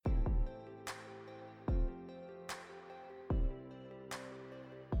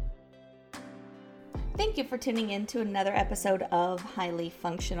Thank you for tuning in to another episode of Highly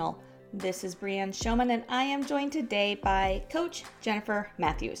Functional. This is Brianne Showman, and I am joined today by Coach Jennifer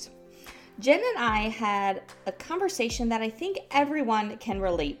Matthews. Jen and I had a conversation that I think everyone can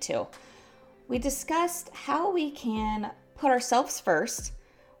relate to. We discussed how we can put ourselves first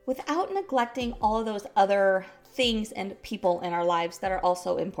without neglecting all of those other things and people in our lives that are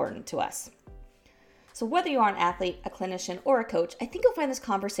also important to us. So whether you are an athlete, a clinician, or a coach, I think you'll find this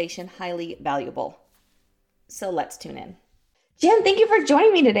conversation highly valuable. So let's tune in. Jen, thank you for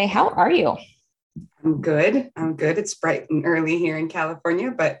joining me today. How are you? I'm good. It's bright and early here in California,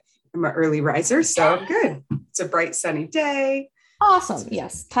 but I'm an early riser, so I'm good. It's a bright, sunny day. Awesome.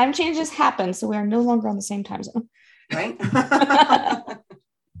 Yes. Time changes happen, so we are no longer on the same time zone. Right?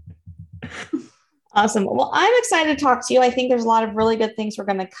 Awesome. Well, I'm excited to talk to you. I think there's a lot of really good things we're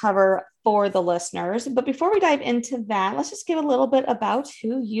going to cover for the listeners. But before we dive into that, let's just give a little bit about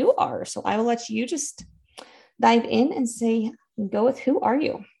who you are. So I will let you just dive in and go with who are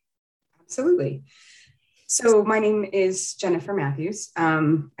you? Absolutely. So my name is Jennifer Matthews.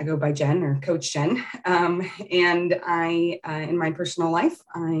 I go by Jen or Coach Jen. And I, in my personal life,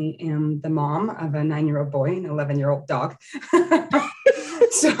 I am the mom of a 9-year-old boy and an 11-year-old dog.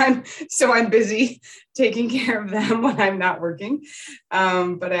 So I'm busy taking care of them when I'm not working.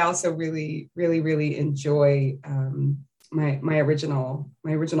 But I also really enjoy my original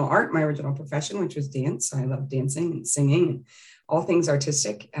art, my original profession, which was dance. So I love dancing and singing and all things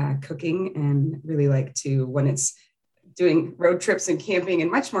artistic, cooking, and really like to, when it's doing road trips and camping and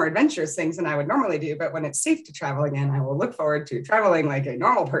much more adventurous things than I would normally do. But when it's safe to travel again, I will look forward to traveling like a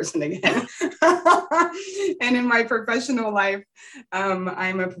normal person again. And in my professional life,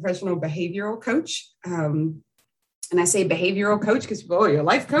 I'm a professional behavioral coach. And I say behavioral coach because people, you're a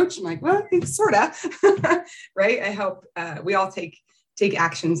life coach. I'm like, well, sort of, right? I help, we all take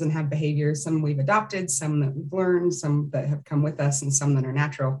actions and have behaviors. Some we've adopted, some that we've learned, some that have come with us, and some that are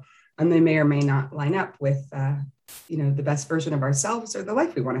natural. And they may or may not line up with, the best version of ourselves or the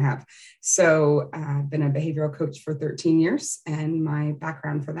life we want to have. So I've been a behavioral coach for 13 years. And my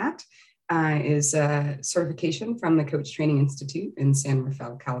background for that is a certification from the Coach Training Institute in San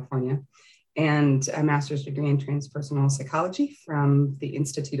Rafael, California, and a master's degree in transpersonal psychology from the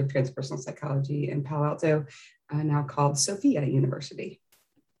Institute of Transpersonal Psychology in Palo Alto, now called Sophia University.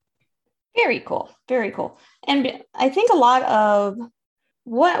 Very cool. Very cool. And I think a lot of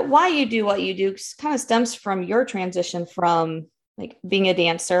why you do what you do kind of stems from your transition from like being a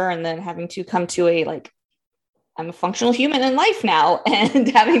dancer and then having to come to I'm a functional human in life now and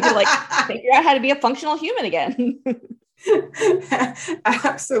having to figure out how to be a functional human again.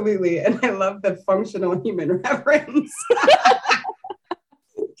 Absolutely. And I love the functional human reference.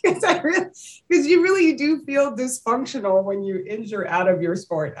 Because you really do feel dysfunctional when you injure out of your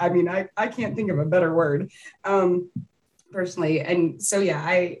sport. I mean, I can't think of a better word personally. And so,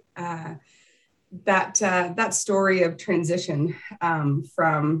 yeah, that story of transition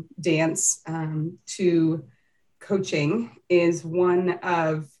from dance to coaching is one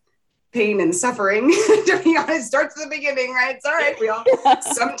of pain and suffering. To be honest, starts at the beginning, right? It's all right. We all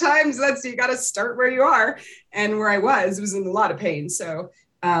sometimes you got to start where you are, and where I was in a lot of pain. So,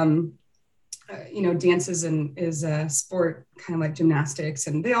 dance is a sport kind of like gymnastics,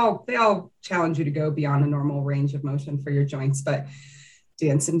 and they all challenge you to go beyond a normal range of motion for your joints. But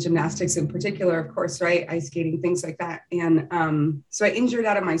dance and gymnastics in particular, of course, right? Ice skating, things like that. And so I injured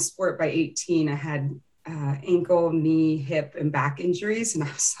out of my sport by 18. I had ankle, knee, hip, and back injuries. And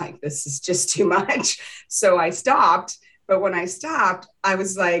I was like, this is just too much. So I stopped. But when I stopped, I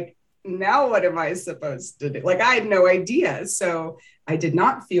was like, now what am I supposed to do? I had no idea. So I did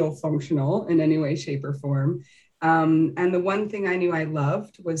not feel functional in any way, shape, or form. And the one thing I knew I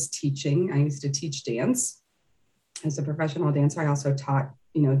loved was teaching. I used to teach dance as a professional dancer. I also taught,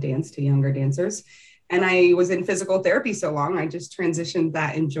 dance to younger dancers. And I was in physical therapy so long, I just transitioned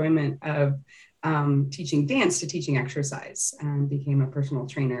that enjoyment of teaching dance to teaching exercise, and became a personal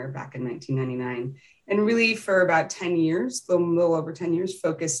trainer back in 1999. And really for about 10 years, a little over 10 years,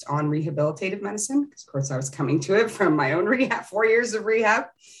 focused on rehabilitative medicine. Because of course I was coming to it from my own rehab, 4 years of rehab.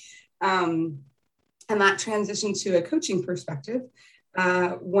 And that transitioned to a coaching perspective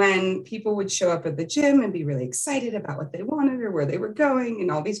when people would show up at the gym and be really excited about what they wanted or where they were going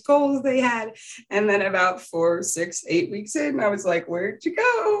and all these goals they had. And then about 4, 6, 8 weeks in, I was like, where'd you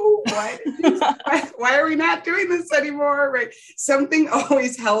go? Why are we not doing this anymore? Right. Something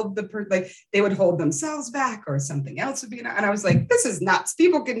always held they would hold themselves back, or something else would be. And I was like, this is nuts.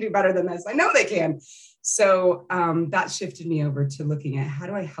 People can do better than this. I know they can. So that shifted me over to looking at how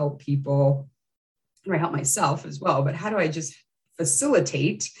do I help people, or I help myself as well, but how do I just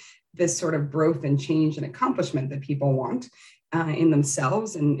facilitate this sort of growth and change and accomplishment that people want in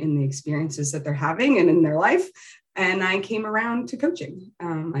themselves and in the experiences that they're having and in their life. And I came around to coaching.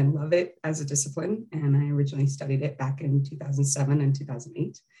 I love it as a discipline. And I originally studied it back in 2007 and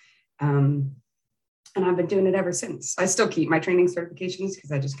 2008. And I've been doing it ever since. I still keep my training certifications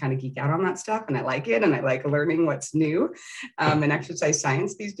because I just kind of geek out on that stuff and I like it. And I like learning what's new in exercise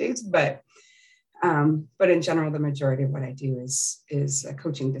science these days. But in general, the majority of what I do is a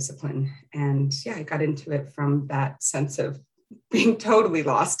coaching discipline. And yeah, I got into it from that sense of being totally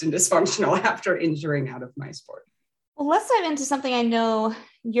lost and dysfunctional after injuring out of my sport. Well, let's dive into something I know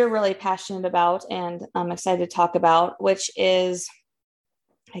you're really passionate about and I'm excited to talk about, which is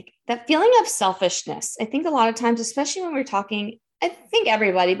like that feeling of selfishness. I think a lot of times, especially when we're talking, I think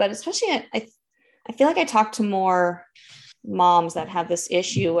everybody, but especially I feel like I talk to more moms that have this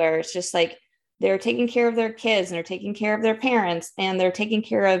issue where it's just like they're taking care of their kids and they're taking care of their parents and they're taking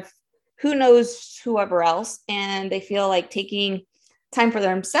care of who knows whoever else. And they feel like taking time for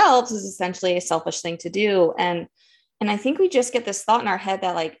themselves is essentially a selfish thing to do. And I think we just get this thought in our head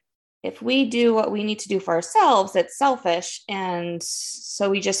that like, if we do what we need to do for ourselves, it's selfish. And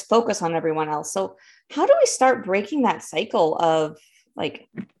so we just focus on everyone else. So how do we start breaking that cycle of like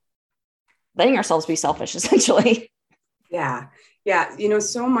letting ourselves be selfish, essentially? Yeah.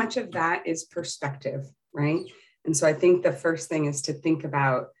 So much of that is perspective, right? And so I think the first thing is to think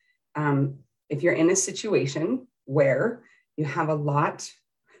about if you're in a situation where you have a lot,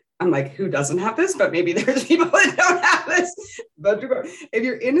 I'm like, who doesn't have this? But maybe there's people that don't have this. But if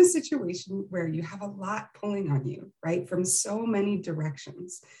you're in a situation where you have a lot pulling on you, right, from so many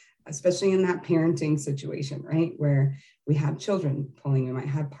directions, especially in that parenting situation, right, where we have children pulling, we might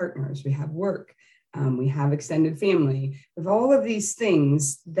have partners, we have work, we have extended family, with all of these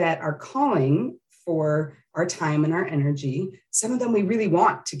things that are calling for our time and our energy. Some of them we really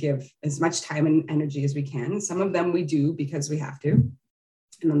want to give as much time and energy as we can. Some of them we do because we have to.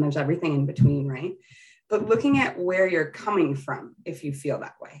 And then there's everything in between, right? But looking at where you're coming from, if you feel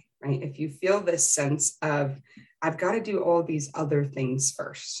that way, right? If you feel this sense of, I've got to do all these other things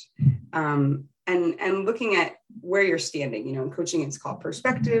first. And looking at where you're standing, in coaching, it's called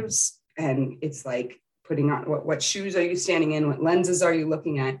perspectives. And it's like putting on what shoes are you standing in? What lenses are you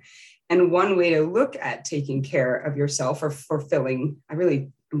looking at? And one way to look at taking care of yourself or fulfilling, I'm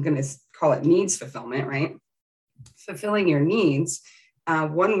going to call it needs fulfillment, right? Fulfilling your needs.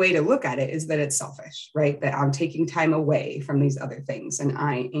 One way to look at it is that it's selfish, right? That I'm taking time away from these other things. And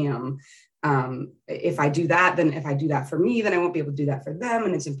I am, if I do that, then if I do that for me, then I won't be able to do that for them.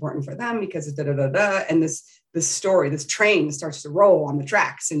 And it's important for them because it's and this train starts to roll on the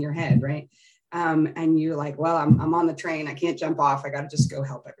tracks in your head, right? And you're like, well, I'm on the train. I can't jump off. I got to just go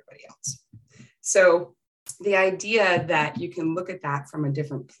help everybody else. So the idea that you can look at that from a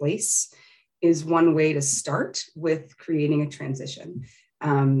different place is one way to start with creating a transition.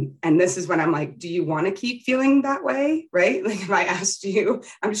 And this is when I'm like, do you want to keep feeling that way? Right? Like if I asked you,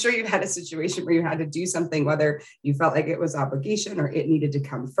 I'm sure you've had a situation where you had to do something, whether you felt like it was obligation or it needed to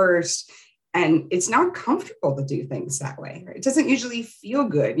come first. And it's not comfortable to do things that way. Right? It doesn't usually feel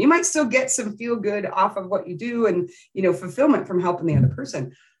good. You might still get some feel good off of what you do and, fulfillment from helping the other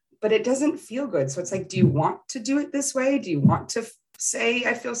person, but it doesn't feel good. So it's like, do you want to do it this way? Do you want to say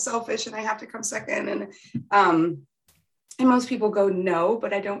I feel selfish and I have to come second? And most people go, no,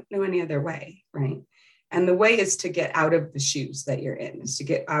 but I don't know any other way, right? And the way is to get out of the shoes that you're in, is to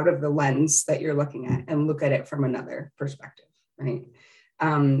get out of the lens that you're looking at and look at it from another perspective, right?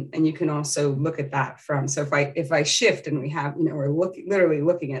 And you can also look at that from, so if I shift and we have, we're literally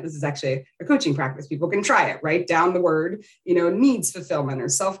looking at, this is actually a coaching practice, people can try it, write down the word, needs fulfillment or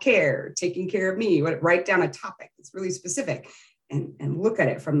self-care, taking care of me, write down a topic that's really specific. And look at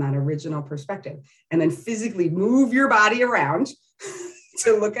it from that original perspective, and then physically move your body around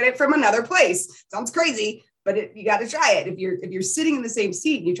to look at it from another place. Sounds crazy, but you got to try it. If you're sitting in the same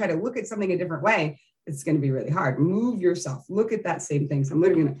seat and you try to look at something a different way, it's going to be really hard. Move yourself, look at that same thing. So I'm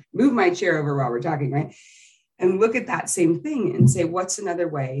literally going to move my chair over while we're talking, right? And look at that same thing and say, what's another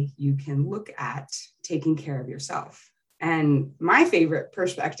way you can look at taking care of yourself? And my favorite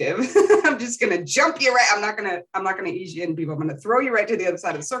perspective, I'm just going to jump you right. I'm not going to ease you in, people. I'm going to throw you right to the other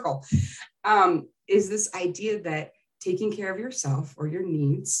side of the circle. Is this idea that taking care of yourself or your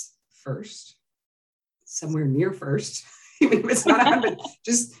needs first, somewhere near first, even if it's not 100,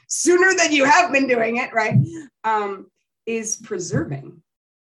 just sooner than you have been doing it, right? Is preserving,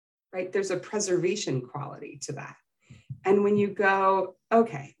 right? There's a preservation quality to that. And when you go,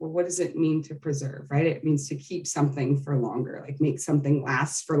 okay, well, what does it mean to preserve, right? It means to keep something for longer, like make something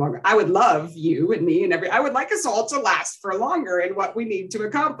last for longer. I would love you and me and I would like us all to last for longer in what we need to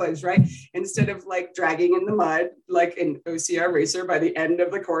accomplish, right? Instead of like dragging in the mud, like in OCR Racer by the end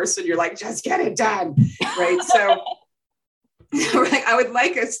of the course, and you're like, just get it done, right? So I would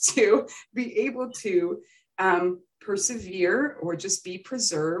like us to be able to persevere or just be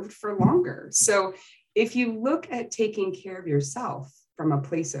preserved for longer. So if you look at taking care of yourself from a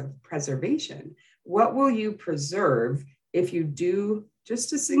place of preservation, what will you preserve if you do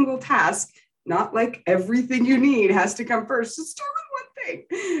just a single task? Not like everything you need has to come first. Just start with one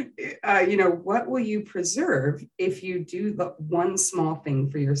thing. What will you preserve if you do the one small thing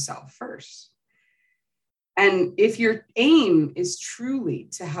for yourself first? And if your aim is truly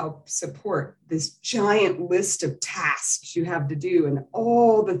to help support this giant list of tasks you have to do and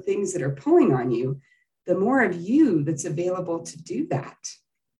all the things that are pulling on you, the more of you that's available to do that,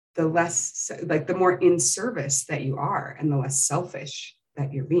 the less, like the more in service that you are and the less selfish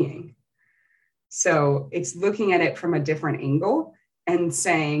that you're being. So it's looking at it from a different angle and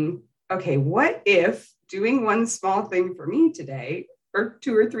saying, okay, what if doing one small thing for me today, or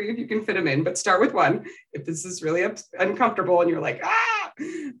two or three if you can fit them in, but start with one. If this is really uncomfortable and you're like,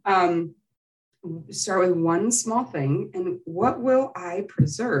 start with one small thing. And what will I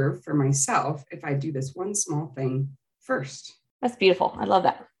preserve for myself if I do this one small thing first? That's beautiful. I love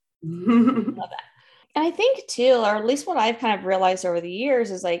that. Love that. And I think too, or at least what I've kind of realized over the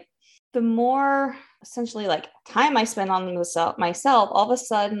years is like, the more essentially like time I spend on myself, all of a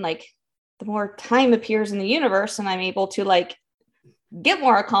sudden, like the more time appears in the universe and I'm able to like get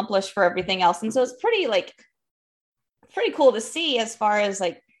more accomplished for everything else. And so it's pretty pretty cool to see as far as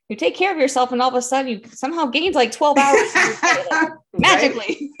like you take care of yourself and all of a sudden you somehow gained like 12 hours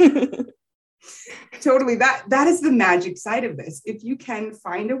magically. Totally. That is the magic side of this. If you can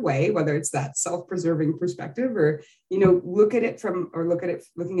find a way, whether it's that self-preserving perspective or, looking at it from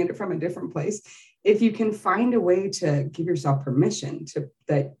a different place, if you can find a way to give yourself permission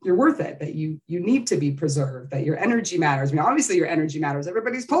that you're worth it, that you need to be preserved, that your energy matters. I mean, obviously your energy matters.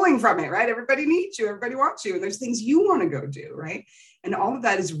 Everybody's pulling from it, right? Everybody needs you. Everybody wants you. And there's things you want to go do, right? And all of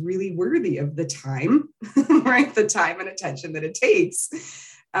that is really worthy of the time, right? The time and attention that it takes.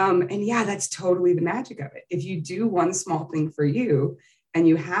 And yeah, that's totally the magic of it. If you do one small thing for you and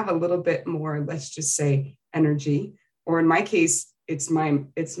you have a little bit more, let's just say energy, or in my case, it's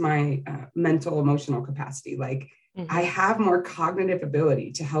my mental, emotional capacity. Like I have more cognitive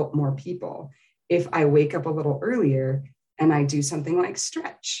ability to help more people if I wake up a little earlier and I do something like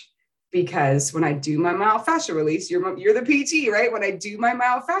stretch. Because when I do my myofascial release, you're the PT, right? When I do my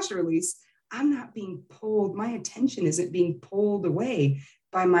myofascial release, I'm not being pulled. My attention isn't being pulled away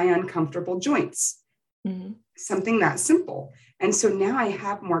by my uncomfortable joints. Something that simple. And so now I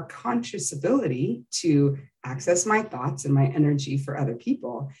have more conscious ability to access my thoughts and my energy for other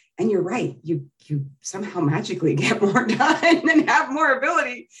people. And you're right, you somehow magically get more done and have more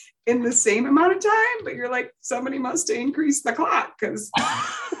ability in the same amount of time, but you're like, somebody must increase the clock because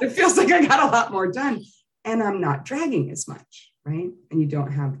it feels like I got a lot more done and I'm not dragging as much, right? And you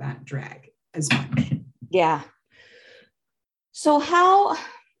don't have that drag as much. Yeah. So how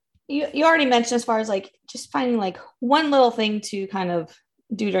you already mentioned as far as like just finding like one little thing to kind of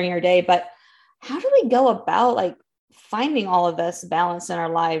do during your day, but how do we go about like finding all of this balance in our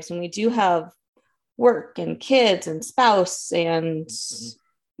lives when we do have work and kids and spouse and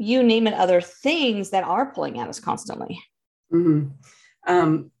you name it, other things that are pulling at us constantly?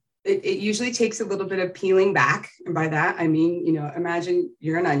 It usually takes a little bit of peeling back. And by that, I mean, imagine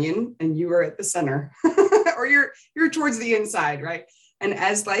you're an onion and you are at the center or you're towards the inside, right? And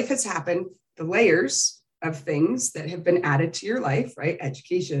as life has happened, the layers of things that have been added to your life, right?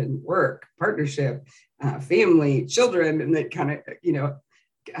 Education, work, partnership, family, children, and that kind of,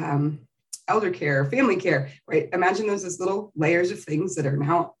 elder care, family care, right? Imagine those as little layers of things that are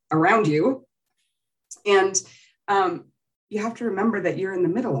now around you. And you have to remember that you're in the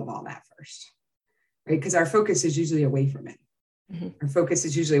middle of all that first, right? Because our focus is usually away from it. Our focus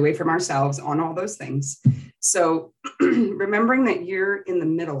is usually away from ourselves on all those things. So remembering that you're in the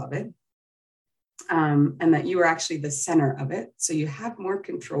middle of it and that you are actually the center of it. So you have more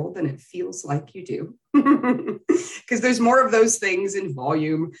control than it feels like you do because there's more of those things in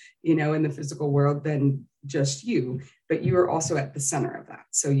volume, in the physical world than just you, but you are also at the center of that.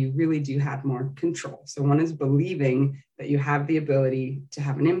 So you really do have more control. So one is believing that you have the ability to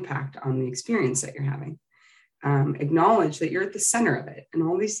have an impact on the experience that you're having. Acknowledge that you're at the center of it and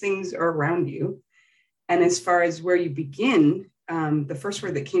all these things are around you. And as far as where you begin, the first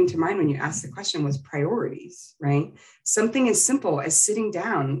word that came to mind when you asked the question was priorities, right? Something as simple as sitting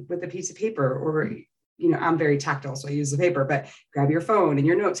down with a piece of paper, or, I'm very tactile, so I use the paper, but grab your phone and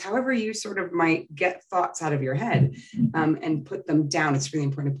your notes, however you sort of might get thoughts out of your head, and put them down. It's really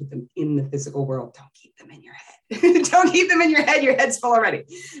important to put them in the physical world. Don't keep them in your head. Don't keep them in your head. Your head's full already,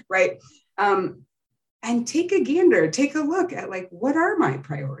 right? And take a gander, take a look at like, what are my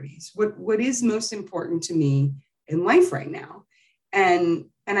priorities? What is most important to me in life right now? And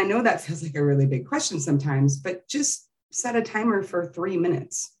I know that feels like a really big question sometimes, but just set a timer for 3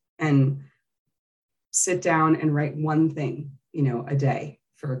 minutes and sit down and write one thing, a day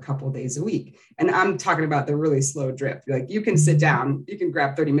for a couple of days a week. And I'm talking about the really slow drip. Like, you can sit down, you can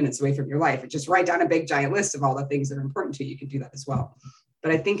grab 30 minutes away from your life and just write down a big giant list of all the things that are important to you. You can do that as well.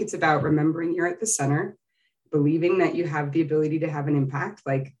 But I think it's about remembering you're at the center, believing that you have the ability to have an impact,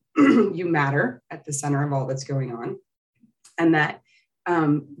 like you matter at the center of all that's going on. And that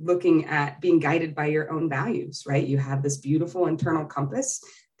looking at being guided by your own values, right? You have this beautiful internal compass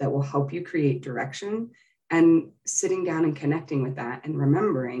that will help you create direction, and sitting down and connecting with that and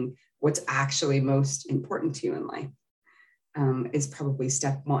remembering what's actually most important to you in life is probably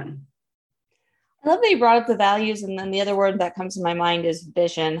step one. I love that you brought up the values. And then the other word that comes to my mind is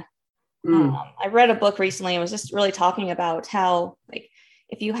vision. I read a book recently and was just really talking about how, like,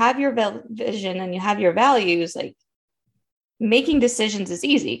 if you have your vision and you have your values, like, making decisions is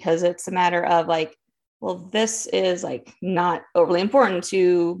easy because it's a matter of like, well, this is like not overly important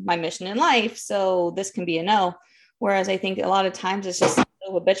to my mission in life, so this can be a no. Whereas I think a lot of times it's just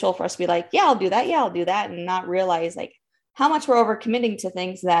so habitual for us to be like, yeah, I'll do that. Yeah, I'll do that. And not realize like how much we're overcommitting to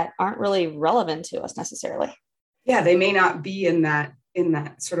things that aren't really relevant to us necessarily. Yeah, they may not be in that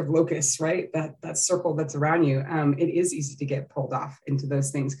sort of locus, right? That circle that's around you. It is easy to get pulled off into those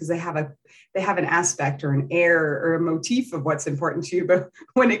things because they have an aspect or an air or a motif of what's important to you. But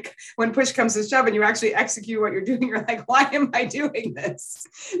when push comes to shove and you actually execute what you're doing, you're like, why am I doing this?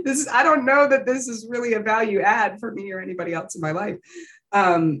 I don't know that this is really a value add for me or anybody else in my life.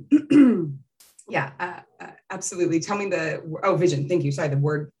 Absolutely. Tell me vision. Thank you. Sorry, the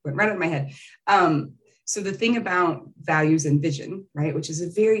word went right out of my head. So the thing about values and vision, right, which is a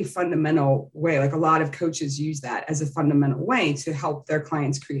very fundamental way, like a lot of coaches use that as a fundamental way to help their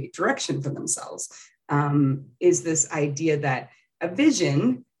clients create direction for themselves, is this idea that a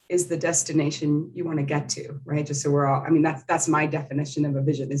vision is the destination you want to get to, right? Just so we're all, that's my definition of a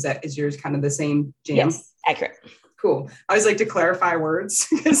vision. Is yours kind of the same, Jan? Yes, accurate. Cool. I always like to clarify words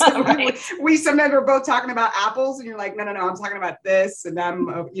because we sometimes we're both talking about apples and you're like, no, I'm talking about this. And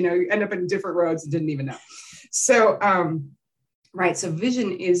I'm, you end up in different roads and didn't even know. So, right. So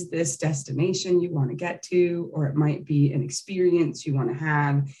vision is this destination you want to get to, or it might be an experience you want to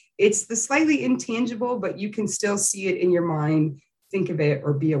have. It's the slightly intangible, but you can still see it in your mind, think of it,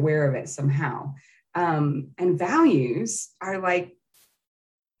 or be aware of it somehow. And values are like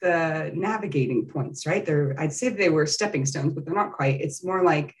the navigating points, right? I'd say they were stepping stones, but they're not quite. It's more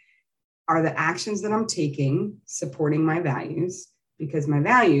like, are the actions that I'm taking supporting my values? Because my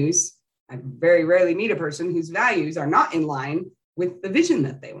values, I very rarely meet a person whose values are not in line with the vision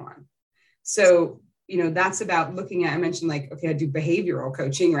that they want. So, that's about looking at, I mentioned like, okay, I do behavioral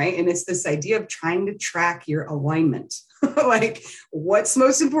coaching, right? And it's this idea of trying to track your alignment. Like, what's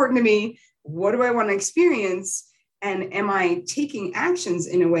most important to me? What do I want to experience? And am I taking actions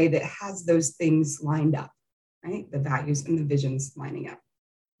in a way that has those things lined up, right? The values and the visions lining up.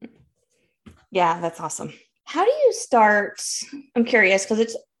 Yeah, that's awesome. How do you start? I'm curious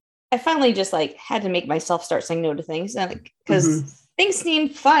because I finally just like had to make myself start saying no to things, because things seem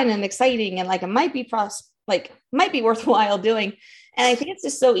fun and exciting and like it might be worthwhile doing. And I think it's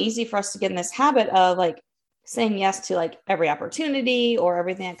just so easy for us to get in this habit of like saying yes to like every opportunity or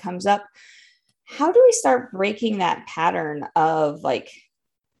everything that comes up. How do we start breaking that pattern of like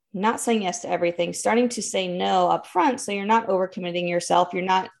not saying yes to everything, starting to say no up front so you're not overcommitting yourself? You're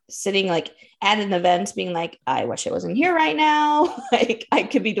not sitting like at an event being like, I wish I wasn't here right now. Like I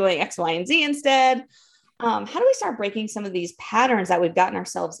could be doing X, Y, and Z instead. How do we start breaking some of these patterns that we've gotten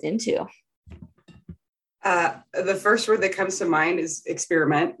ourselves into? The first word that comes to mind is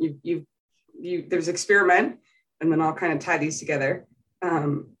experiment. There's experiment, and then I'll kind of tie these together.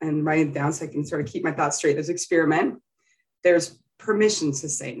 And write it down so I can sort of keep my thoughts straight. There's experiment. There's permission to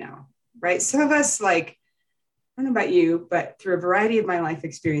say no, right? Some of us, like, I don't know about you, but through a variety of my life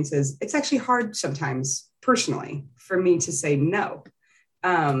experiences, it's actually hard sometimes personally for me to say no.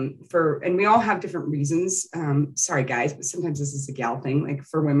 And we all have different reasons. Sorry guys, but sometimes this is a gal thing. Like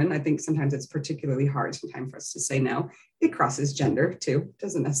for women, I think sometimes it's particularly hard sometimes for us to say no. It crosses gender too.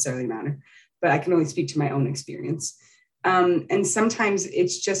 Doesn't necessarily matter, but I can only speak to my own experience. And sometimes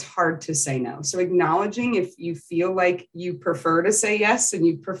it's just hard to say no. So acknowledging if you feel like you prefer to say yes and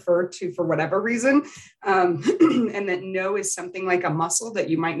you prefer to, for whatever reason, and that no is something like a muscle that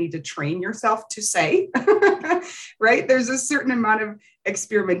you might need to train yourself to say, right? There's a certain amount of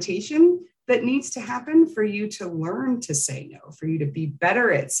experimentation that needs to happen for you to learn to say no, for you to be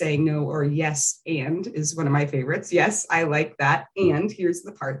better at saying no, or yes, and is one of my favorites. Yes, I like that. And here's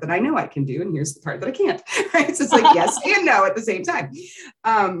the part that I know I can do. And here's the part that I can't, right? So it's like yes and no at the same time.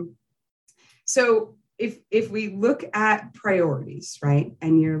 So if we look at priorities, right,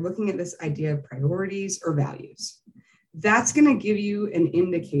 and you're looking at this idea of priorities or values, that's going to give you an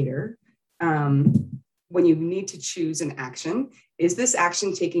indicator when you need to choose an action. Is this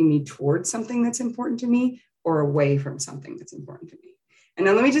action taking me towards something that's important to me or away from something that's important to me? And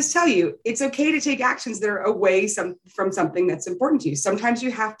then let me just tell you, it's okay to take actions that are away from something that's important to you. Sometimes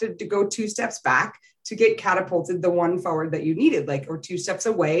you have to go 2 steps back to get catapulted the one forward that you needed, like, or 2 steps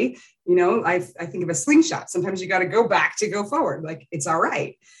away. You know, I think of a slingshot. Sometimes you got to go back to go forward. Like, it's all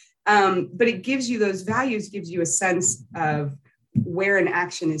right. But it gives you those values, gives you a sense of where an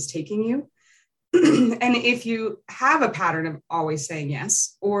action is taking you. And if you have a pattern of always saying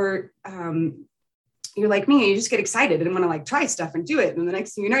yes, or you're like me, and you just get excited and want to like try stuff and do it. And the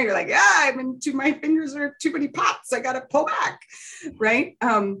next thing you know, you're like, my fingers are too many pots. I got to pull back, right?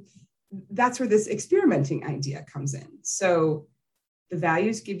 That's where this experimenting idea comes in. So the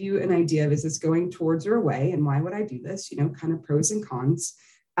values give you an idea of, is this going towards or away? And why would I do this? You know, kind of pros and cons.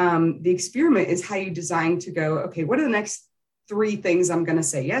 The experiment is how you design to go, okay, what are the next 3 things I'm going to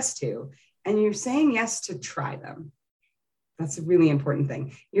say yes to? And you're saying yes to try them. That's a really important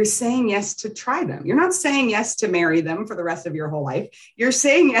thing. You're saying yes to try them. You're not saying yes to marry them for the rest of your whole life. You're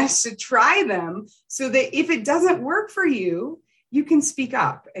saying yes to try them so that if it doesn't work for you, you can speak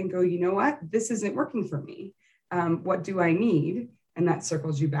up and go, you know what, this isn't working for me. What do I need? And that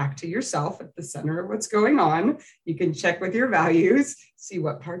circles you back to yourself at the center of what's going on. You can check with your values, see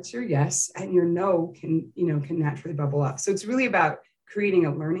what parts are yes, and your no can naturally bubble up. So it's really about creating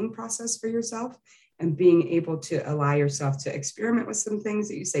a learning process for yourself and being able to allow yourself to experiment with some things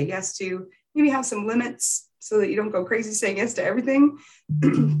that you say yes to, maybe have some limits so that you don't go crazy saying yes to everything.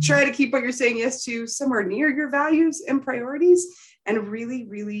 Try to keep what you're saying yes to somewhere near your values and priorities, and really,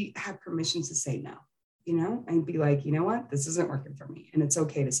 really have permission to say no, and be like, you know what, this isn't working for me. And it's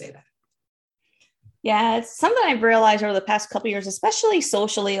okay to say that. Yeah, it's something I've realized over the past couple of years, especially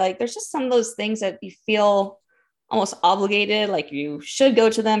socially. Like, there's just some of those things that you feel almost obligated, like you should go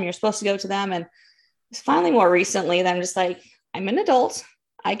to them, you're supposed to go to them. And it's finally more recently that I'm just like, I'm an adult.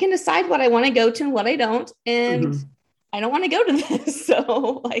 I can decide what I want to go to and what I don't. And I don't want to go to this.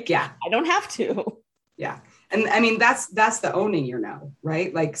 So I don't have to. Yeah. And I mean, that's the owning your no,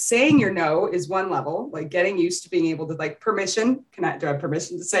 right? Like, saying your no is one level, like getting used to being able to, like, permission. Do I have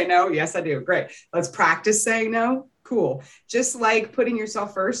permission to say no? Yes, I do. Great. Let's practice saying no. Cool. Just like putting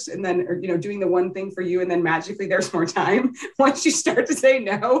yourself first and then, doing the one thing for you, and then magically there's more time. Once you start to say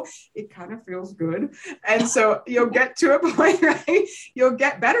no, it kind of feels good. And so you'll get to a point, right? You'll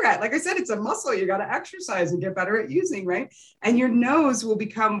get better at, like I said, it's a muscle you got to exercise and get better at using, right? And your no's will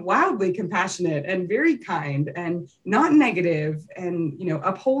become wildly compassionate and very kind and not negative and,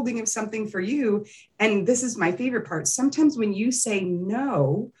 upholding of something for you. And this is my favorite part. Sometimes when you say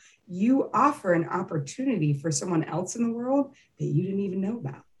no, you offer an opportunity for someone else in the world that you didn't even know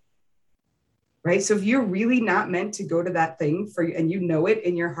about, right? So if you're really not meant to go to that thing for you, and you know it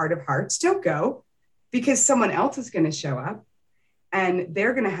in your heart of hearts, don't go, because someone else is going to show up and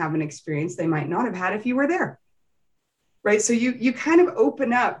they're going to have an experience they might not have had if you were there, right? So you kind of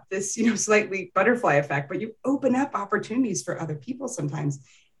open up this, slightly butterfly effect, but you open up opportunities for other people sometimes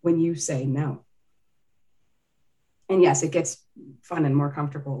when you say no. And yes, it gets fun and more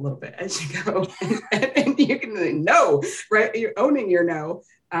comfortable a little bit as you go. And you can know, right? You're owning your no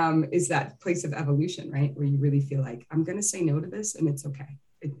is that place of evolution, right? Where you really feel like, I'm going to say no to this and it's okay.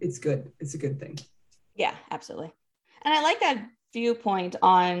 It's good. It's a good thing. Yeah, absolutely. And I like that viewpoint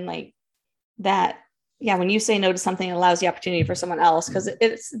on like that. Yeah. When you say no to something, it allows the opportunity for someone else, because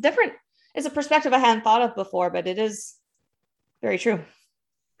it's different. It's a perspective I hadn't thought of before, but it is very true.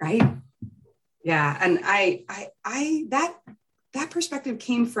 Right. Yeah. And that perspective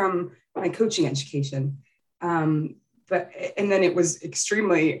came from my coaching education. And then it was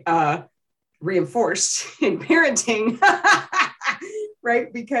extremely reinforced in parenting,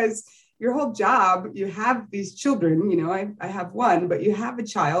 right? Because your whole job, you have these children, I have one, but you have a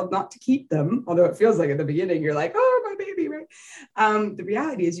child, not to keep them, although it feels like at the beginning, you're like, oh, my baby, right? The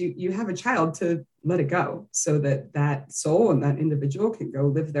reality is you have a child to let it go so that soul and that individual can go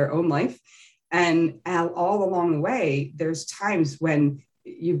live their own life. And all along the way, there's times when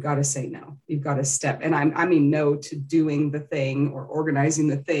you've got to say no. You've got to step. And I mean, no to doing the thing or organizing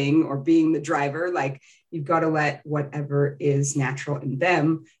the thing or being the driver. Like, you've got to let whatever is natural in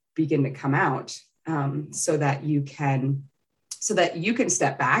them begin to come out, so that you can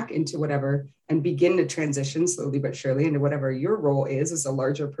step back into whatever and begin to transition slowly but surely into whatever your role is as a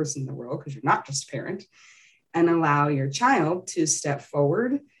larger person in the world, because you're not just a parent, and allow your child to step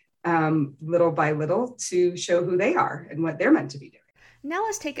forward little by little to show who they are and what they're meant to be doing. Now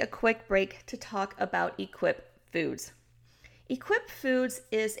let's take a quick break to talk about Equip Foods. Equip Foods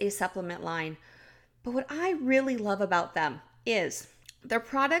is a supplement line, but what I really love about them is their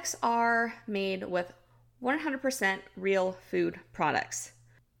products are made with 100% real food products.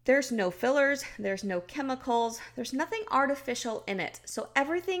 There's no fillers, there's no chemicals, there's nothing artificial in it. So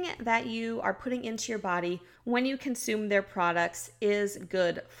everything that you are putting into your body when you consume their products is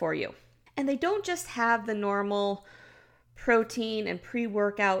good for you. And they don't just have the normal protein and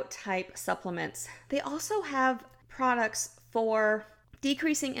pre-workout type supplements. They also have products for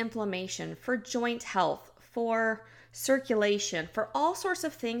decreasing inflammation, for joint health, for circulation, for all sorts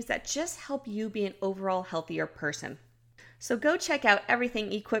of things that just help you be an overall healthier person. So go check out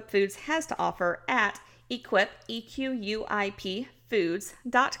everything Equip Foods has to offer at EQUIP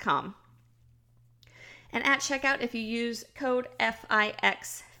foods.com. And at checkout, if you use code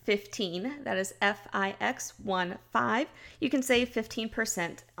FIX15, that is FIX15, you can save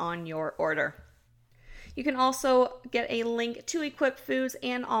 15% on your order. You can also get a link to Equip Foods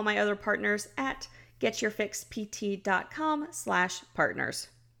and all my other partners at getyourfixpt.com/partners.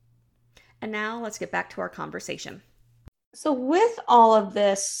 And now let's get back to our conversation. So with all of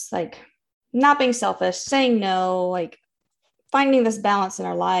this, like not being selfish, saying no, like finding this balance in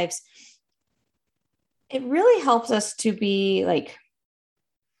our lives, it really helps us to be like,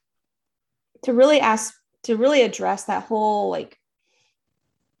 to really address that whole like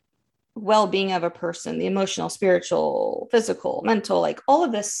well-being of a person, the emotional, spiritual, physical, mental, like all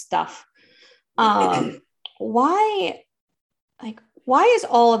of this stuff. Why is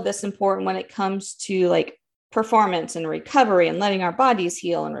all of this important when it comes to like performance and recovery and letting our bodies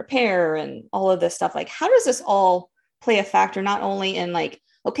heal and repair and all of this stuff? Like, how does this all play a factor, not only in like,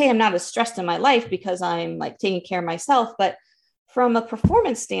 okay, I'm not as stressed in my life because I'm like taking care of myself, but from a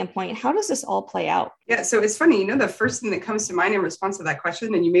performance standpoint, how does this all play out? Yeah, so it's funny, the first thing that comes to mind in response to that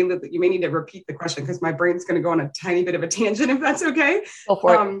question, and you may need to repeat the question because my brain's going to go on a tiny bit of a tangent, if that's okay. Go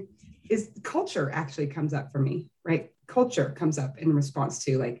for it. Is culture actually comes up for me, right? Culture comes up in response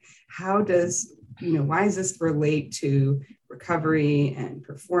to like, how does, why does this relate to recovery and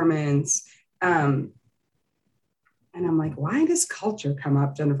performance? And I'm like, why does culture come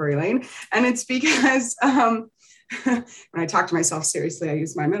up, Jennifer Elaine? And it's because when I talk to myself seriously, I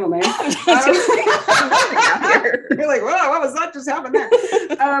use my middle name. You're like, whoa, what was that just happened there?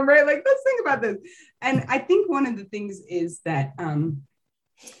 Right? Like, let's think about this. And I think one of the things is that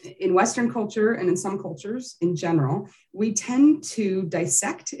in Western culture and in some cultures in general, we tend to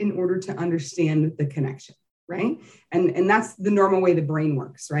dissect in order to understand the connection, right? And that's the normal way the brain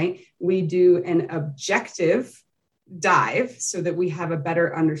works, right? We do an objective dive so that we have a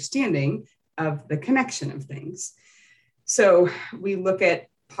better understanding of the connection of things. So we look at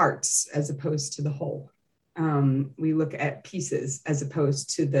parts as opposed to the whole. We look at pieces as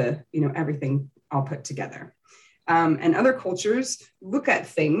opposed to the, everything all put together. And other cultures look at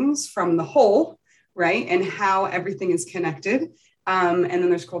things from the whole, right? And how everything is connected. And then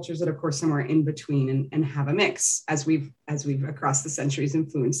there's cultures that, of course, somewhere in between and have a mix as we've across the centuries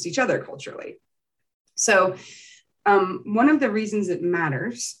influenced each other culturally. So one of the reasons it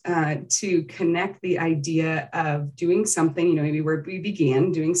matters to connect the idea of doing something, maybe where we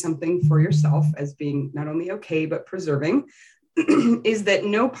began, doing something for yourself as being not only okay, but preserving, is that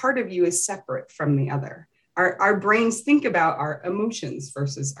no part of you is separate from the other. Our brains think about our emotions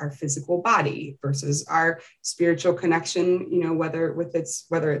versus our physical body versus our spiritual connection, whether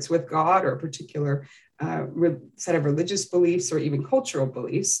it's with God or a particular set of religious beliefs or even cultural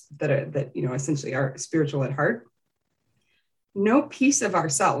beliefs that essentially are spiritual at heart. No piece of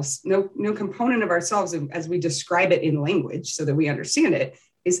ourselves, no component of ourselves as we describe it in language so that we understand it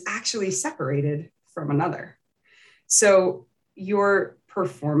is actually separated from another. So your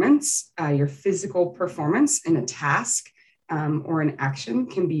performance, your physical performance in a task or an action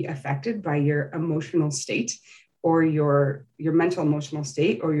can be affected by your emotional state or your mental emotional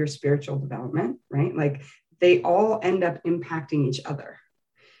state or your spiritual development, right? Like they all end up impacting each other.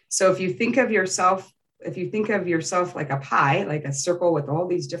 So if you think of yourself like a pie, like a circle with all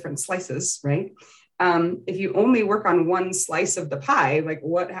these different slices, right? If you only work on one slice of the pie, like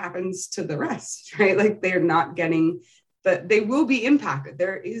what happens to the rest, right? Like they're not getting they will be impacted.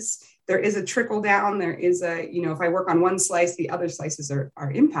 There is a trickle down. There is if I work on one slice, the other slices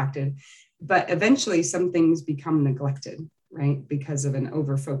are impacted, but eventually some things become neglected, right? Because of an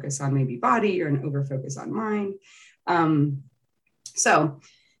over focus on maybe body or an over focus on mind.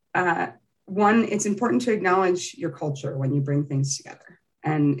 One, it's important to acknowledge your culture when you bring things together.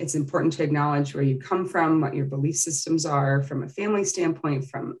 And it's important to acknowledge where you come from, what your belief systems are from a family standpoint,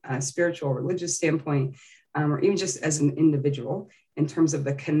 from a spiritual, religious standpoint, or even just as an individual in terms of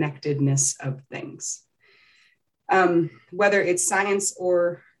the connectedness of things. Whether it's science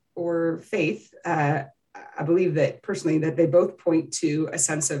or faith, I believe that personally that they both point to a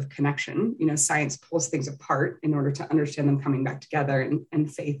sense of connection. Science pulls things apart in order to understand them coming back together,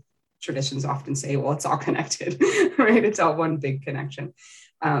 and faith traditions often say, well, it's all connected, right? It's all one big connection.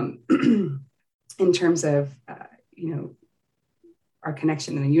 In terms of, our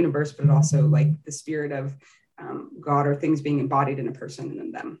connection in the universe, but also like the spirit of God or things being embodied in a person and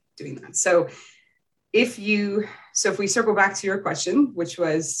then them doing that. So if we circle back to your question, which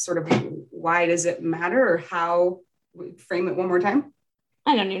was sort of why does it matter, or how, frame it one more time?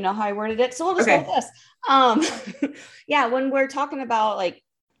 I don't even know how I worded it. So we'll just go with this. Yeah. When we're talking about like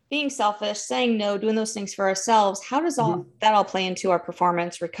being selfish, saying no, doing those things for ourselves, how does that all play into our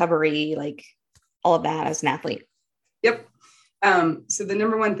performance, recovery, like all of that as an athlete? Yep. So the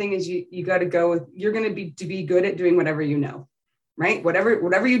number one thing is you got to go with, you're going to be good at doing whatever you know, right?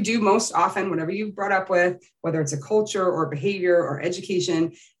 Whatever you do most often, whatever you've brought up with, whether it's a culture or behavior or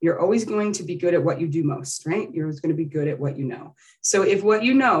education, you're always going to be good at what you do most, right? You're always going to be good at what you know. So if what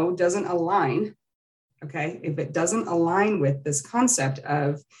you know doesn't align, okay, if it doesn't align with this concept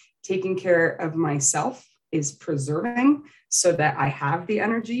of taking care of myself is preserving so that I have the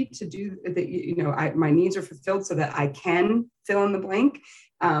energy to do that, my needs are fulfilled so that I can fill in the blank.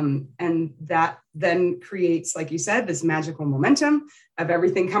 And that then creates, like you said, this magical momentum of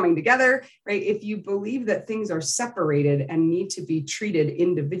everything coming together, right? If you believe that things are separated and need to be treated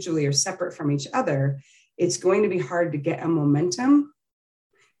individually or separate from each other, it's going to be hard to get a momentum.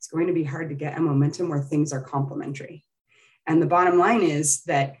 It's going to be hard to get a momentum where things are complementary. And the bottom line is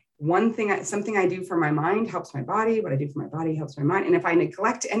that something I do for my mind helps my body. What I do for my body helps my mind. And if I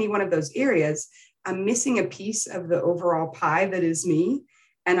neglect any one of those areas, I'm missing a piece of the overall pie that is me.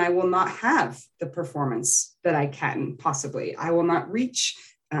 And I will not have the performance that I can possibly. I will not reach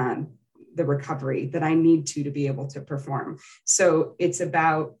the recovery that I need to be able to perform. So it's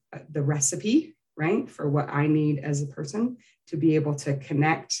about the recipe, right? For what I need as a person to be able to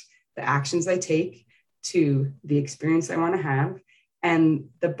connect the actions I take to the experience I want to have. And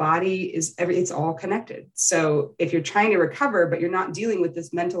the body it's all connected. So if you're trying to recover, but you're not dealing with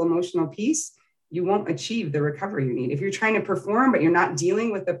this mental, emotional piece, you won't achieve the recovery you need. If you're trying to perform, but you're not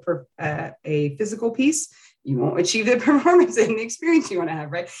dealing with a physical piece, you won't achieve the performance and the experience you want to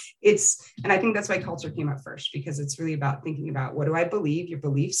have, right? And I think that's why culture came up first, because it's really about thinking about, what do I believe? Your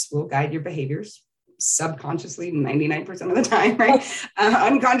beliefs will guide your behaviors subconsciously 99% of the time, right?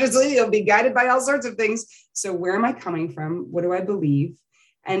 Unconsciously, you'll be guided by all sorts of things. So where am I coming from? What do I believe?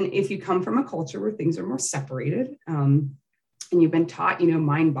 And if you come from a culture where things are more separated, and you've been taught,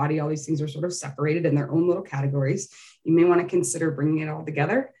 mind, body, all these things are sort of separated in their own little categories, you may want to consider bringing it all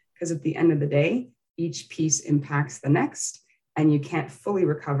together, because at the end of the day, each piece impacts the next, and you can't fully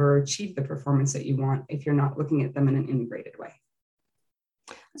recover or achieve the performance that you want if you're not looking at them in an integrated way.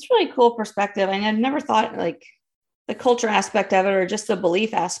 That's really cool perspective. I mean, I've never thought like the culture aspect of it, or just the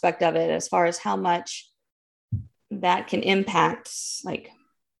belief aspect of it, as far as how much that can impact like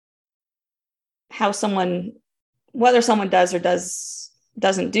how whether someone does or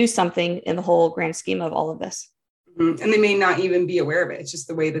doesn't do something in the whole grand scheme of all of this. Mm-hmm. And they may not even be aware of it. It's just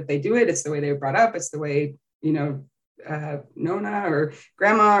the way that they do it. It's the way they were brought up. It's the way, Nona or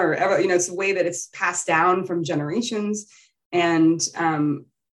grandma or ever, it's the way that it's passed down from generations. And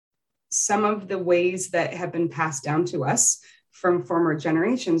some of the ways that have been passed down to us from former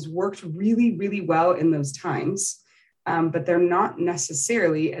generations worked really, really well in those times, but they're not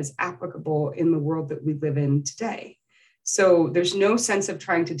necessarily as applicable in the world that we live in today. So there's no sense of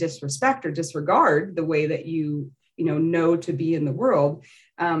trying to disrespect or disregard the way that you know to be in the world,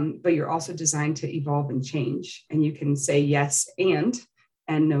 but you're also designed to evolve and change. And you can say yes and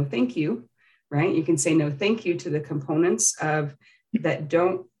no thank you, right? You can say no thank you to the components of that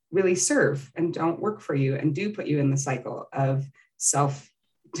don't really serve and don't work for you and do put you in the cycle of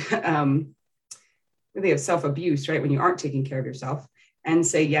really of self-abuse, right? When you aren't taking care of yourself, and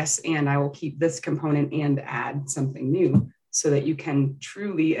say yes, and I will keep this component and add something new so that you can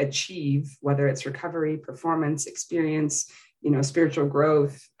truly achieve, whether it's recovery, performance, experience, spiritual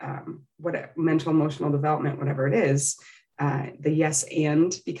growth, mental, emotional development, whatever it is. The yes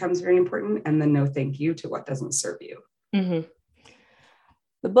and becomes very important, and the no thank you to what doesn't serve you. Mm-hmm.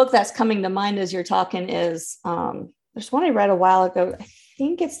 The book that's coming to mind as you're talking is, there's one I read a while ago. I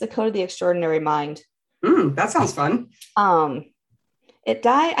think it's The Code of the Extraordinary Mind. That sounds fun. I'm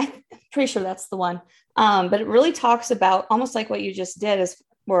pretty sure that's the one. But it really talks about almost like what you just did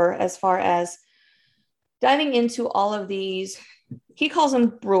as far as diving into all of these, he calls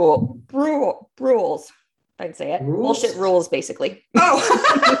them rules. I'd say it. Rules? Bullshit rules, basically.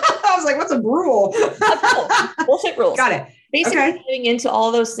 Oh, I was like, what's a rule? Bullshit rules. Got it. Basically, getting into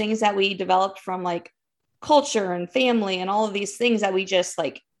all those things that we developed from like culture and family and all of these things that we just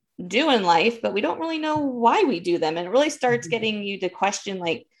like do in life, but we don't really know why we do them. And it really starts getting you to question,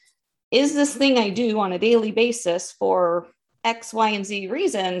 like, is this thing I do on a daily basis for X, Y, and Z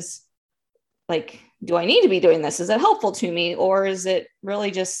reasons? Like, do I need to be doing this? Is it helpful to me? Or is it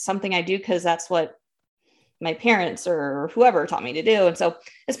really just something I do because that's what my parents or whoever taught me to do? And so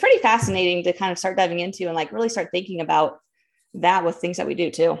it's pretty fascinating to kind of start diving into and like really start thinking about that with things that we do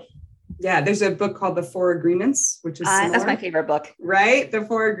too. Yeah, there's a book called The Four Agreements, which is that's my favorite book. Right? The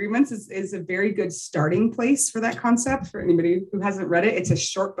Four Agreements is a very good starting place for that concept for anybody who hasn't read it. It's a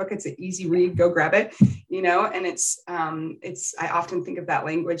short book. It's an easy read. Go grab it, and it's I often think of that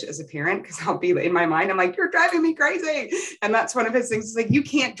language as a parent because I'll be in my mind, I'm like, you're driving me crazy. And that's one of his things. It's like, you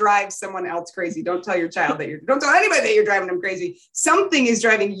can't drive someone else crazy. Don't tell your child don't tell anybody that you're driving them crazy. Something is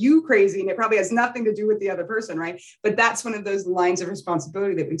driving you crazy and it probably has nothing to do with the other person, right? But that's one of those lines of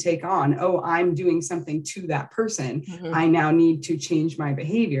responsibility that we take on. Oh, I'm doing something to that person. Mm-hmm. I now need to change my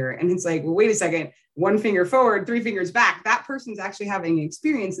behavior. And it's like, well, wait a second, one finger forward, three fingers back. That person's actually having an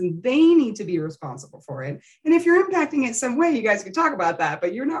experience and they need to be responsible for it. And if you're impacting it some way, you guys can talk about that,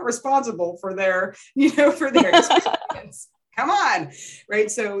 but you're not responsible for their experience. Come on.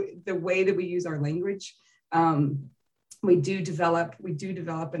 Right. So the way that we use our language, we do develop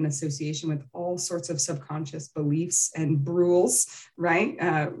an association with all sorts of subconscious beliefs and rules,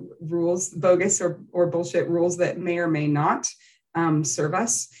 right? Rules, bogus or bullshit rules that may or may not serve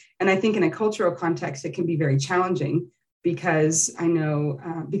us. And I think in a cultural context, it can be very challenging because I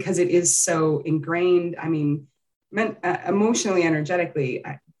know, because it is so ingrained. I mean, emotionally, energetically,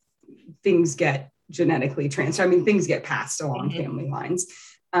 things get genetically transferred. I mean, things get passed along family lines.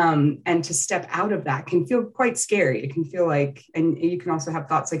 And to step out of that can feel quite scary. It can feel like, and you can also have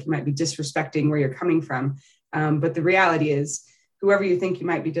thoughts like you might be disrespecting where you're coming from. But the reality is, whoever you think you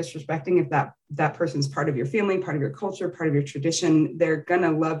might be disrespecting, if that person's part of your family, part of your culture, part of your tradition, they're going to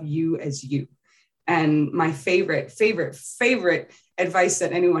love you as you. And my favorite advice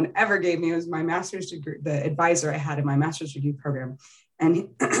that anyone ever gave me was my master's degree, the advisor I had in my master's degree program. And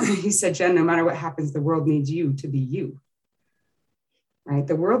he said, Jen, no matter what happens, the world needs you to be you. Right?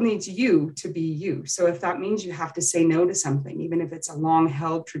 The world needs you to be you. So if that means you have to say no to something, even if it's a long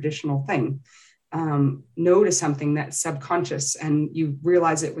held traditional thing, no to something that's subconscious and you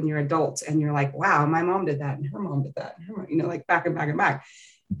realize it when you're adults and you're like, wow, my mom did that and her mom did that, like back and back and back.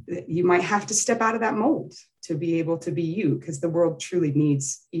 You might have to step out of that mold to be able to be you, because the world truly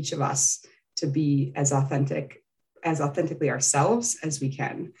needs each of us to be as authentically ourselves as we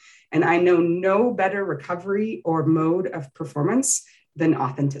can. And I know no better recovery or mode of performance than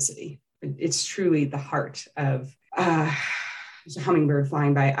authenticity. It's truly the heart of, there's a hummingbird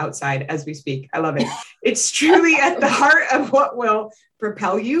flying by outside as we speak. I love it. It's truly at the heart of what will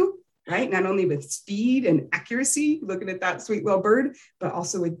propel you, right? Not only with speed and accuracy, looking at that sweet little bird, but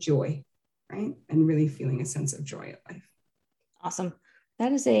also with joy, right? And really feeling a sense of joy at life. Awesome.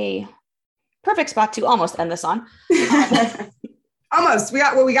 That is a perfect spot to almost end this on. Almost. We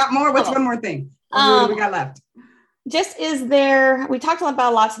got more. What's one more thing? What do we got left? We talked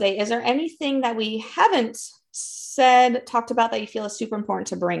about a lot today. Is there anything that we haven't talked about that you feel is super important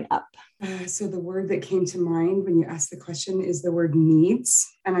to bring up? So the word that came to mind when you asked the question is the word needs.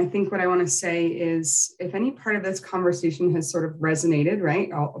 And I think what I want to say is, if any part of this conversation has sort of resonated, right?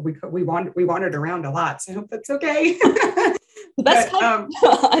 We wandered around a lot, so I hope that's okay. That's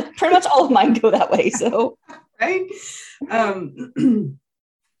pretty much all of mine go that way. So, right.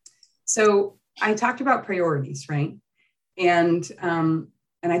 So I talked about priorities, right? And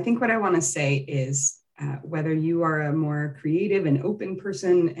I think what I want to say is, whether you are a more creative and open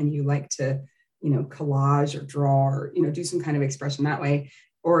person and you like to, collage or draw or, do some kind of expression that way,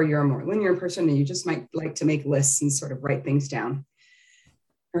 or you're a more linear person and you just might like to make lists and sort of write things down,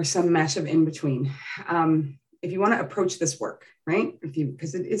 or some mesh of in between. If you want to approach this work, right?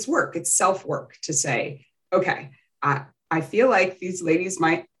 Because it's work, it's self-work to say, okay, I feel like these ladies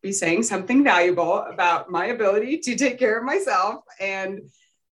might be saying something valuable about my ability to take care of myself. And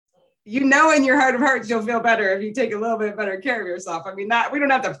in your heart of hearts, you'll feel better if you take a little bit better care of yourself. I mean, we don't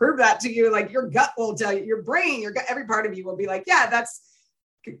have to prove that to you. Like your gut will tell you, your brain, your gut, every part of you will be like, yeah, that's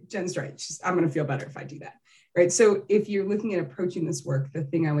Jen's right. I'm going to feel better if I do that. Right. So if you're looking at approaching this work, the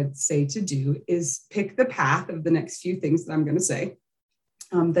thing I would say to do is pick the path of the next few things that I'm going to say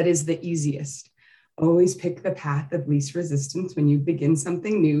that is the easiest. Always pick the path of least resistance when you begin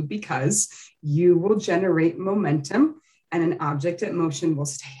something new, because you will generate momentum and an object in motion will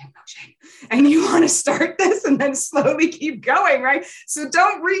stay in motion. And you want to start this and then slowly keep going, right? So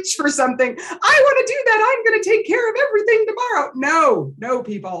don't reach for something. I want to do that. I'm going to take care of everything tomorrow. No,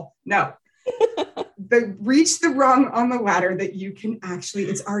 people, no. Reach the rung on the ladder that you can actually,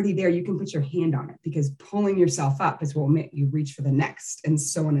 it's already there. You can put your hand on it, because pulling yourself up is what will make you reach for the next, and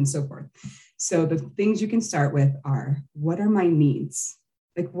so on and so forth. So the things you can start with are, what are my needs?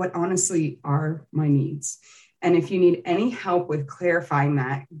 Like, what honestly are my needs? And if you need any help with clarifying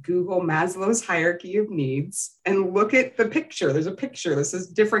that, Google Maslow's hierarchy of needs and look at the picture. There's a picture that says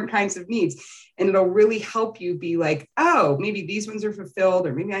different kinds of needs, and it'll really help you be like, oh, maybe these ones are fulfilled,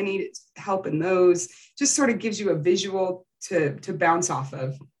 or maybe I need help in those. Just sort of gives you a visual to bounce off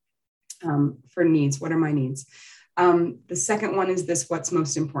of for needs. What are my needs? The second one is this: what's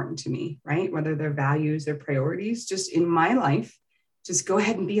most important to me, right? Whether they're values or priorities, just in my life, just go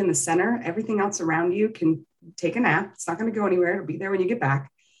ahead and be in the center. Everything else around you can take a nap. It's not going to go anywhere. It'll be there when you get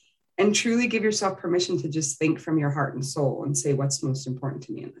back. And truly give yourself permission to just think from your heart and soul and say, what's most important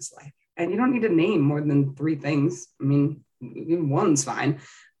to me in this life? And you don't need to name more than 3 things. I mean, even one's fine.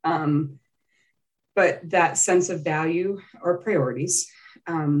 But that sense of value or priorities,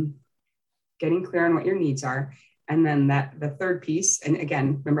 getting clear on what your needs are. And then the third piece, and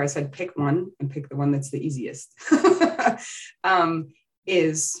again, remember I said pick one and pick the one that's the easiest,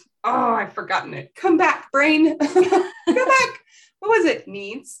 is, oh, I've forgotten it. Come back, brain. Come back. What was it?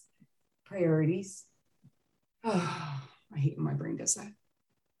 Needs, priorities. Oh, I hate when my brain does that.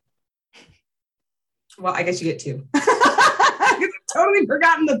 Well, I guess you get 2. I've totally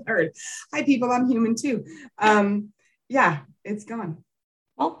forgotten the third. Hi, people. I'm human too. Yeah, it's gone.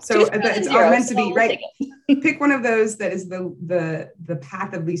 Well, so it's all meant to be, right? Pick one of those that is the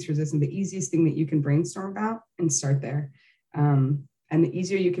path of least resistance, the easiest thing that you can brainstorm about, and start there. And the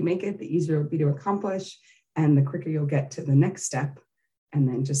easier you can make it, the easier it'll be to accomplish, and the quicker you'll get to the next step. And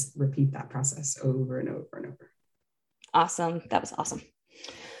then just repeat that process over and over and over. Awesome. That was awesome.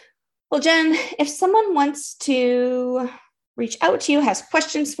 Well, Jen, if someone wants to reach out to you, has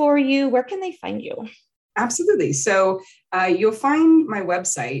questions for you, where can they find you? Absolutely. So you'll find my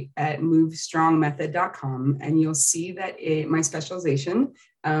website at movestrongmethod.com, and you'll see that my specialization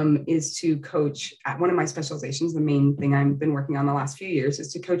is to coach. One of my specializations, the main thing I've been working on the last few years,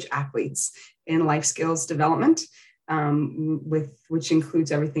 is to coach athletes in life skills development, which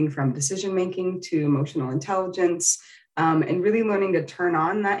includes everything from decision-making to emotional intelligence, and really learning to turn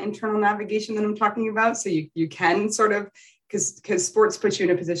on that internal navigation that I'm talking about. So you can sort of, because sports puts you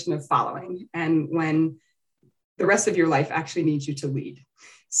in a position of following, and when the rest of your life actually needs you to lead.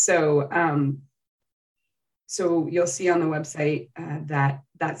 So you'll see on the website that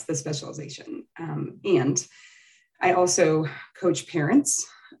that's the specialization. And I also coach parents.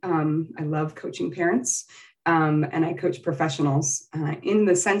 I love coaching parents. And I coach professionals in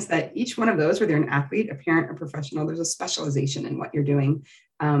the sense that each one of those, whether you're an athlete, a parent, a professional, there's a specialization in what you're doing.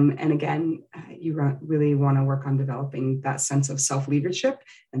 And again, you really want to work on developing that sense of self-leadership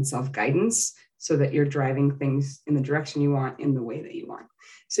and self-guidance so that you're driving things in the direction you want, in the way that you want.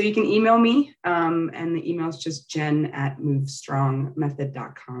 So you can email me, and the email is just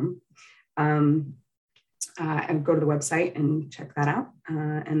jen@movestrongmethod.com. And go to the website and check that out.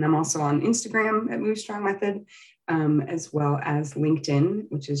 And I'm also on Instagram at MoveStrongMethod, as well as LinkedIn,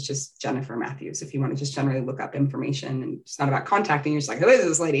 which is just Jennifer Matthews. If you want to just generally look up information, and it's not about contacting, you're just like, who is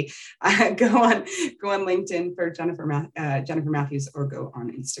this lady? Go on LinkedIn for Jennifer Matthews, or go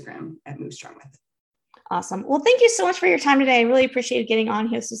on Instagram at MoveStrongMethod. Awesome. Well, thank you so much for your time today. I really appreciated getting on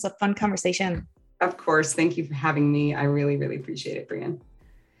here. This was a fun conversation. Of course. Thank you for having me. I really, really appreciate it, Brian.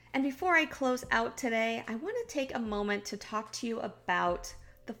 And before I close out today, I want to take a moment to talk to you about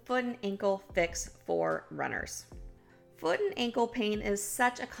the foot and ankle fix for runners. Foot and ankle pain is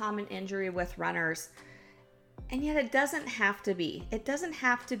such a common injury with runners, and yet it doesn't have to be. It doesn't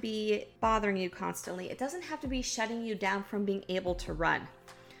have to be bothering you constantly. It doesn't have to be shutting you down from being able to run.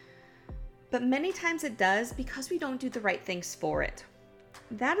 But many times it does, because we don't do the right things for it.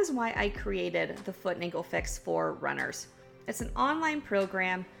 That is why I created the Foot and Ankle Fix for runners. It's an online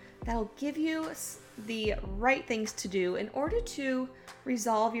program that'll give you the right things to do in order to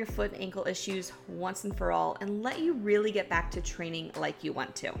resolve your foot and ankle issues once and for all and let you really get back to training like you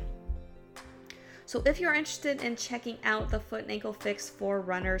want to. So if you're interested in checking out the Foot and Ankle Fix for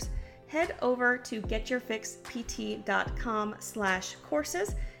runners, head over to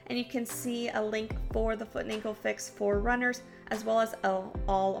getyourfixpt.com/courses and you can see a link for the Foot and Ankle Fix for runners as well as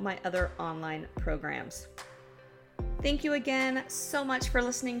all of my other online programs. Thank you again so much for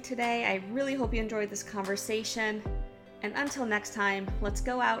listening today. I really hope you enjoyed this conversation. And until next time, let's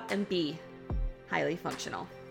go out and be highly functional.